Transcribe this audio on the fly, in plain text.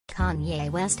Kanye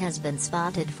West has been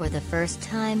spotted for the first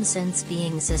time since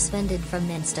being suspended from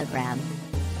Instagram.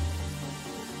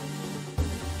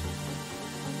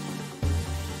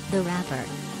 The rapper,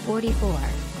 44,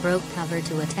 broke cover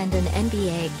to attend an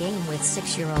NBA game with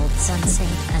 6-year-old son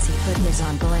Saint as he put his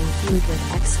ongoing feud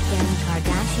with ex-Kim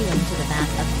Kardashian to the back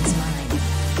of his mind.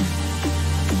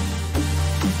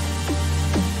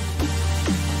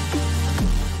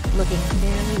 Looking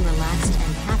fairly relaxed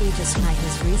and happy despite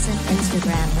his recent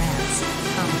Instagram rants,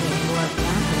 Kanye wore a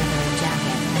black leather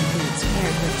jacket and boots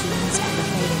paired with jeans and a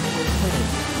faded blue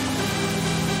hoodie.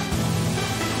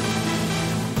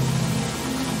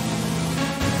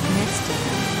 Next to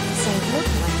him, Saint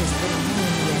looked like his little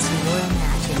mini as he wore a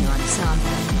matching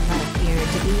ensemble, but appeared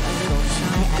to be a little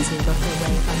shy as he looked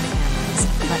away from the cameras,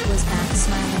 but was back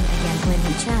smiling again when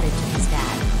he chatted to his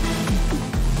dad.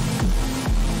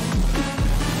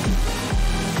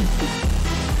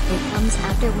 It comes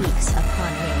after weeks of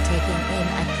Kanye taking aim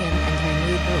at Kim and her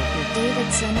new boo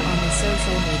Davidson on the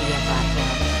social media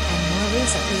platform, and more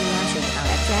recently lashing out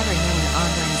at Trevor Noah on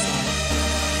Wednesday.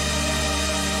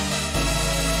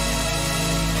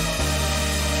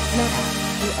 Meta,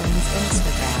 who owns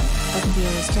Instagram,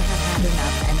 appears to have had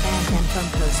enough and banned them from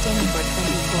posting for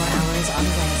 24 hours on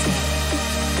Wednesday.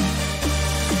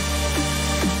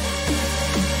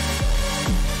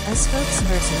 A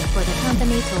spokesperson for the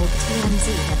company told TMZ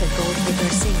that the gold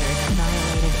digger singer had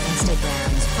violated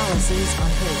Instagram's policies on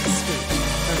hate speech,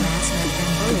 harassment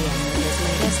and bullying with his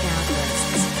latest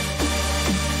outbursts.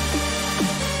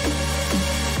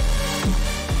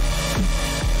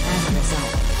 As a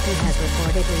result, he has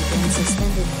reportedly been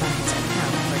suspended from his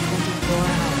account for 24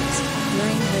 hours,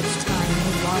 during which time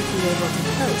he won't be able to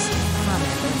post,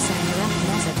 comment or send direct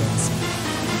messages.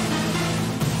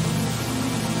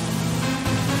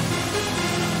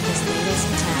 His latest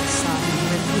attacks saw him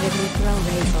repeatedly throw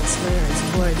racial slurs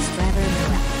towards Trevor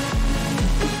Noah.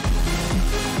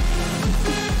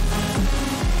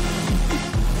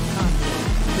 Kanye,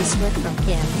 who split from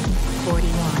Kim,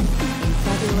 41, in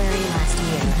February last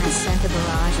year has sent a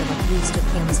barrage of abuse to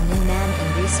Kim's new man in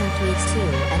recent weeks too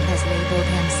and has labeled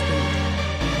him speed.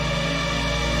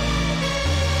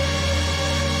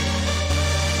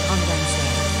 On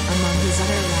Wednesday, among his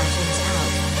other lashings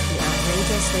out,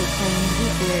 outrageously claimed he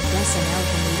feared SNL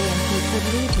comedian who could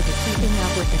lead to the Keeping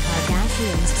Up with the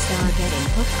Kardashians star getting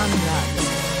hooked on drugs.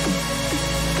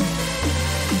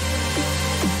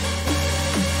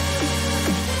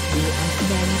 We and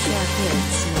then share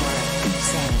kids snoring,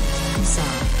 saying,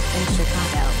 song, in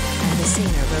Chicago, and the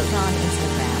singer wrote on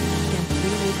Instagram, "I'm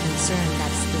really concerned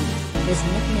that Speed, his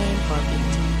nickname for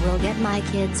Pete, will get my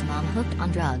kid's mom hooked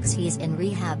on drugs. He's in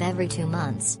rehab every 2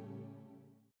 months."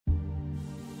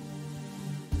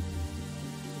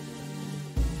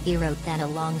 He wrote that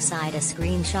alongside a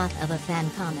screenshot of a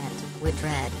fan comment, which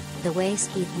read, "The way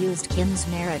Skeet used Kim's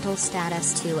marital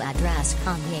status to address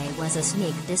Kanye was a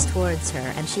sneak diss towards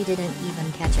her and she didn't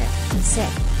even catch it. Sick."